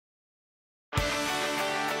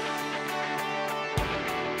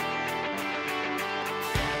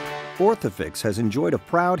Orthofix has enjoyed a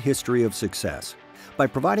proud history of success by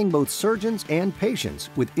providing both surgeons and patients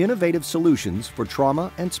with innovative solutions for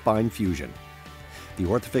trauma and spine fusion. The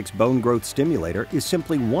Orthofix Bone Growth Stimulator is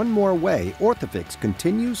simply one more way Orthofix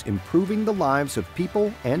continues improving the lives of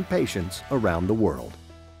people and patients around the world.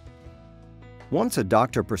 Once a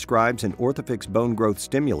doctor prescribes an Orthofix Bone Growth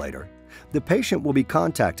Stimulator, the patient will be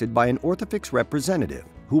contacted by an Orthofix representative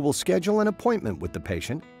who will schedule an appointment with the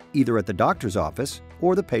patient, either at the doctor's office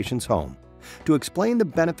or the patient's home, to explain the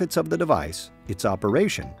benefits of the device, its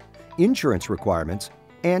operation, insurance requirements,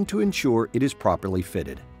 and to ensure it is properly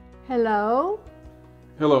fitted. Hello?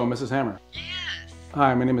 Hello, Mrs. Hammer. Yes.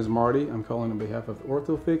 Hi, my name is Marty. I'm calling on behalf of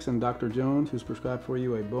Orthofix and Dr. Jones, who's prescribed for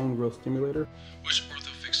you a bone growth stimulator, which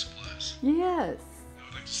Orthofix supplies. Yes. I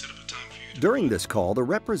would like to set up a time for you. During this call, the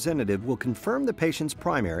representative will confirm the patient's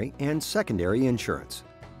primary and secondary insurance.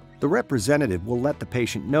 The representative will let the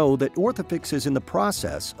patient know that Orthofix is in the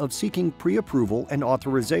process of seeking pre-approval and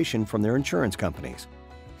authorization from their insurance companies,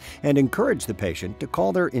 and encourage the patient to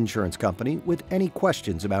call their insurance company with any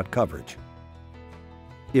questions about coverage.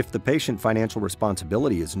 If the patient financial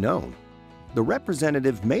responsibility is known, the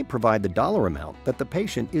representative may provide the dollar amount that the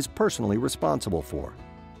patient is personally responsible for.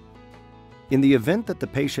 In the event that the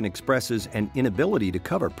patient expresses an inability to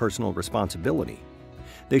cover personal responsibility,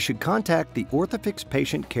 they should contact the Orthofix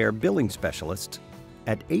Patient Care Billing Specialists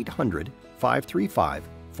at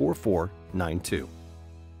 800-535-4492.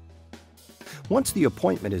 Once the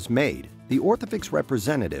appointment is made, the Orthofix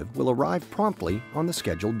representative will arrive promptly on the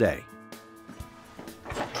scheduled day.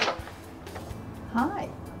 Hi.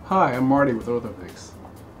 Hi, I'm Marty with Orthofix.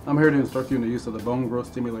 I'm here to instruct you in the use of the bone growth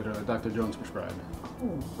stimulator that Dr. Jones prescribed.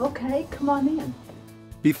 Oh, okay, come on in.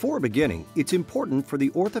 Before beginning, it's important for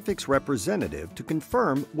the Orthofix representative to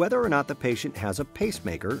confirm whether or not the patient has a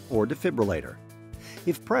pacemaker or defibrillator.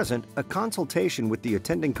 If present, a consultation with the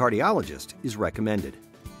attending cardiologist is recommended.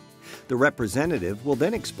 The representative will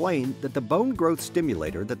then explain that the bone growth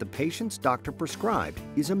stimulator that the patient's doctor prescribed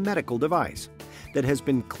is a medical device that has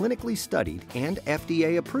been clinically studied and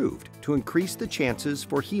FDA approved to increase the chances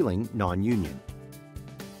for healing non-union.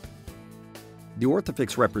 The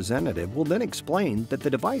Orthofix representative will then explain that the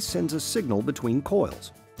device sends a signal between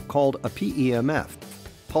coils, called a PEMF,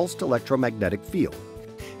 pulsed electromagnetic field,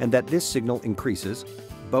 and that this signal increases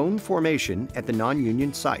bone formation at the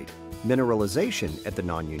non-union site, mineralization at the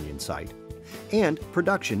non-union site, and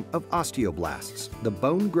production of osteoblasts, the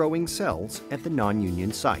bone-growing cells at the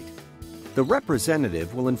non-union site. The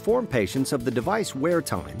representative will inform patients of the device wear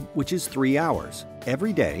time, which is 3 hours,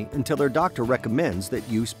 every day until their doctor recommends that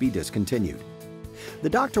use be discontinued. The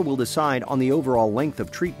doctor will decide on the overall length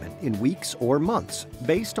of treatment in weeks or months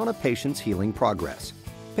based on a patient's healing progress.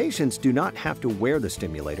 Patients do not have to wear the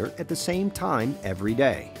stimulator at the same time every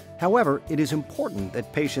day. However, it is important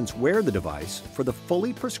that patients wear the device for the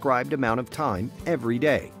fully prescribed amount of time every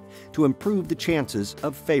day to improve the chances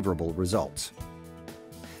of favorable results.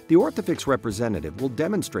 The Orthofix representative will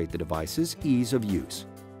demonstrate the device's ease of use.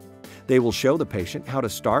 They will show the patient how to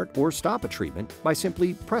start or stop a treatment by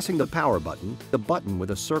simply pressing the power button, the button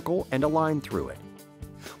with a circle and a line through it.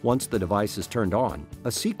 Once the device is turned on,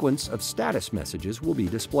 a sequence of status messages will be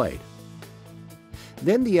displayed.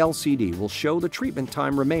 Then the LCD will show the treatment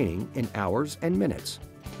time remaining in hours and minutes,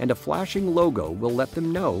 and a flashing logo will let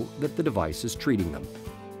them know that the device is treating them.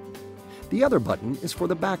 The other button is for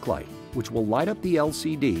the backlight, which will light up the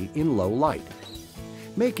LCD in low light,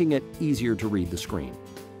 making it easier to read the screen.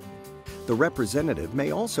 The representative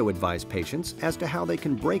may also advise patients as to how they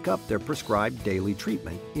can break up their prescribed daily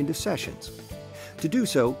treatment into sessions. To do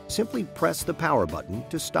so, simply press the power button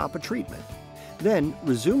to stop a treatment. Then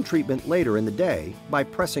resume treatment later in the day by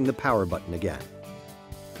pressing the power button again.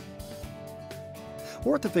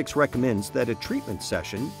 Orthofix recommends that a treatment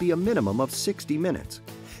session be a minimum of 60 minutes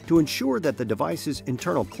to ensure that the device's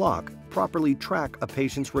internal clock properly track a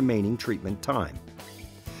patient's remaining treatment time.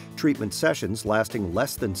 Treatment sessions lasting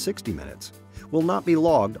less than 60 minutes will not be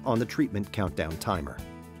logged on the treatment countdown timer.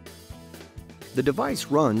 The device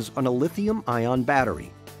runs on a lithium-ion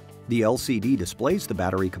battery. The LCD displays the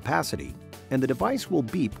battery capacity, and the device will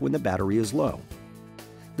beep when the battery is low.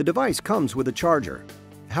 The device comes with a charger.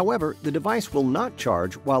 However, the device will not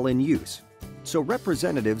charge while in use, so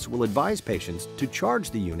representatives will advise patients to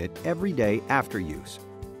charge the unit every day after use.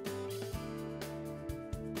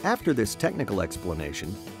 After this technical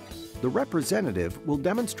explanation, the representative will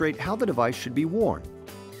demonstrate how the device should be worn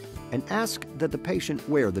and ask that the patient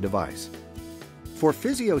wear the device. For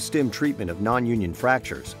Physio-Stim treatment of non-union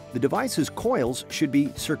fractures, the device's coils should be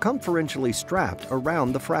circumferentially strapped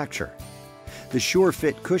around the fracture. The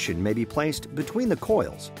sure-fit cushion may be placed between the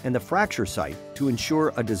coils and the fracture site to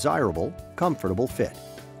ensure a desirable, comfortable fit.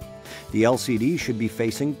 The LCD should be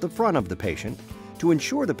facing the front of the patient to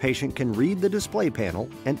ensure the patient can read the display panel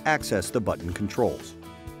and access the button controls.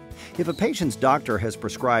 If a patient's doctor has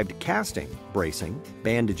prescribed casting, bracing,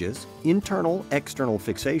 bandages, internal-external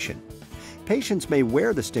fixation, patients may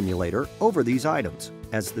wear the stimulator over these items,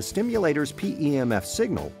 as the stimulator's PEMF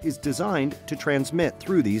signal is designed to transmit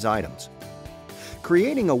through these items.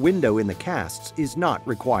 Creating a window in the casts is not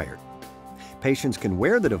required. Patients can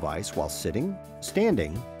wear the device while sitting,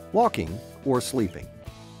 standing, walking, or sleeping.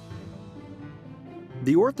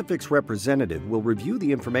 The Orthofix representative will review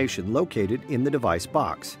the information located in the device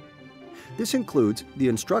box. This includes the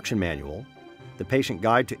instruction manual, the patient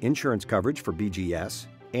guide to insurance coverage for BGS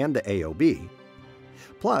and the AOB,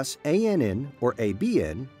 plus ANN or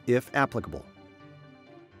ABN if applicable.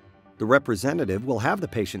 The representative will have the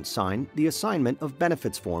patient sign the assignment of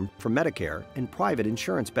benefits form for Medicare and private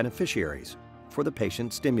insurance beneficiaries for the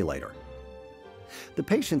patient stimulator. The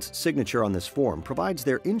patient's signature on this form provides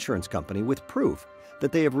their insurance company with proof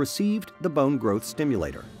that they have received the bone growth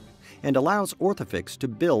stimulator and allows Orthofix to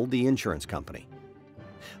bill the insurance company.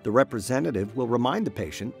 The representative will remind the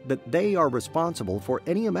patient that they are responsible for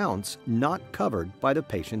any amounts not covered by the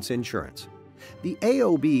patient's insurance. The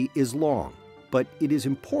AOB is long, but it is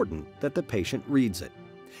important that the patient reads it.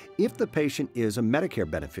 If the patient is a Medicare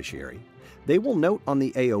beneficiary, they will note on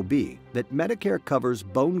the AOB that Medicare covers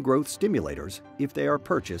bone growth stimulators if they are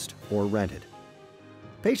purchased or rented.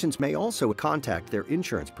 Patients may also contact their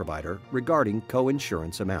insurance provider regarding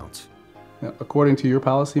co-insurance amounts. Now, according to your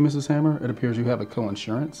policy, Mrs. Hammer, it appears you have a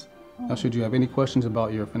co-insurance. Now, should you have any questions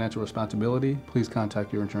about your financial responsibility, please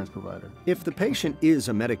contact your insurance provider. If the patient is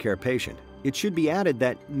a Medicare patient, it should be added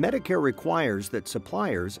that Medicare requires that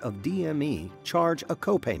suppliers of DME charge a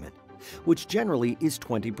copayment, which generally is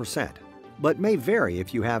 20%, but may vary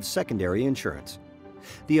if you have secondary insurance.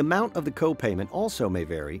 The amount of the copayment also may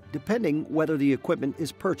vary depending whether the equipment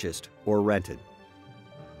is purchased or rented.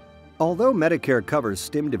 Although Medicare covers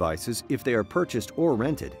STIM devices if they are purchased or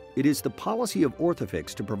rented, it is the policy of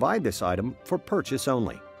Orthofix to provide this item for purchase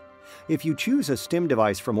only. If you choose a STIM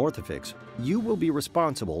device from Orthofix, you will be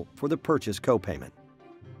responsible for the purchase copayment.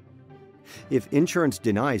 If insurance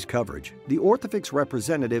denies coverage, the Orthofix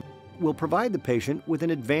representative will provide the patient with an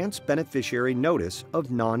advance beneficiary notice of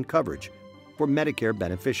non-coverage for Medicare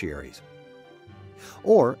beneficiaries,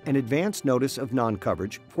 or an advance notice of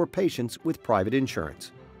non-coverage for patients with private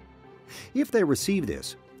insurance. If they receive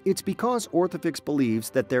this, it's because Orthofix believes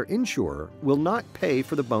that their insurer will not pay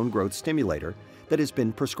for the bone growth stimulator that has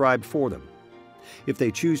been prescribed for them. If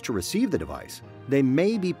they choose to receive the device, they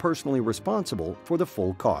may be personally responsible for the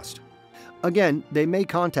full cost. Again, they may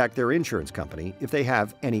contact their insurance company if they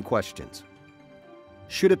have any questions.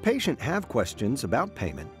 Should a patient have questions about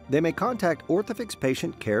payment, they may contact Orthofix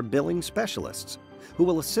patient care billing specialists, who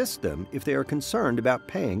will assist them if they are concerned about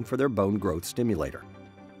paying for their bone growth stimulator.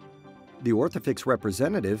 The Orthofix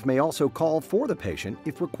representative may also call for the patient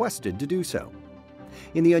if requested to do so.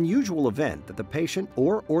 In the unusual event that the patient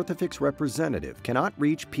or Orthofix representative cannot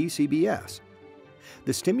reach PCBS,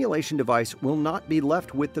 the stimulation device will not be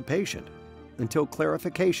left with the patient until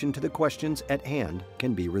clarification to the questions at hand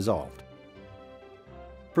can be resolved.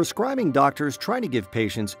 Prescribing doctors try to give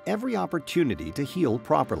patients every opportunity to heal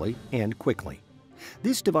properly and quickly.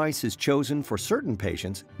 This device is chosen for certain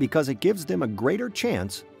patients because it gives them a greater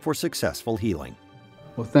chance for successful healing.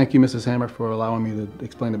 Well, thank you, Mrs. Hammer, for allowing me to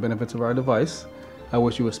explain the benefits of our device. I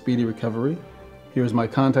wish you a speedy recovery. Here's my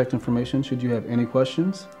contact information should you have any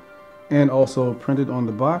questions. And also printed on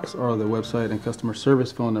the box are the website and customer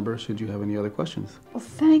service phone number should you have any other questions. Well,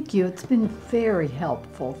 thank you. It's been very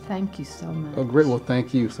helpful. Thank you so much. Oh, great. Well,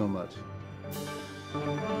 thank you so much.